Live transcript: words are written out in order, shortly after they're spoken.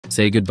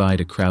Say goodbye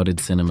to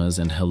crowded cinemas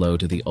and hello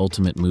to the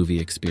ultimate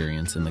movie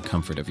experience in the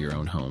comfort of your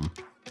own home.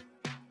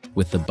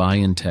 With the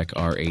BYINTEK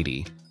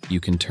R80, you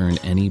can turn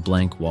any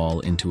blank wall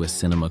into a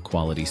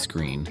cinema-quality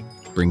screen,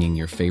 bringing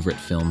your favorite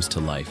films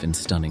to life in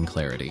stunning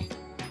clarity.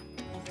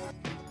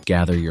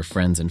 Gather your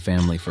friends and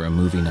family for a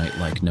movie night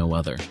like no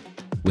other.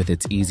 With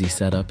its easy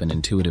setup and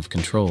intuitive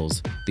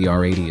controls, the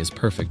R80 is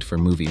perfect for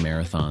movie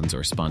marathons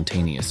or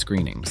spontaneous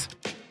screenings.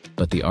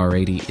 But the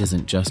R80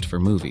 isn't just for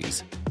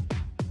movies.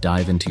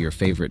 Dive into your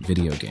favorite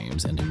video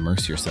games and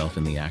immerse yourself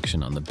in the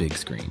action on the big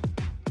screen.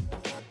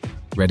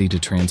 Ready to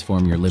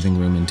transform your living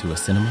room into a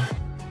cinema?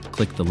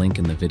 Click the link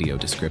in the video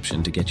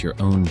description to get your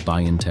own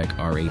BYINTEK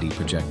R80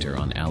 projector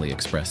on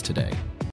AliExpress today.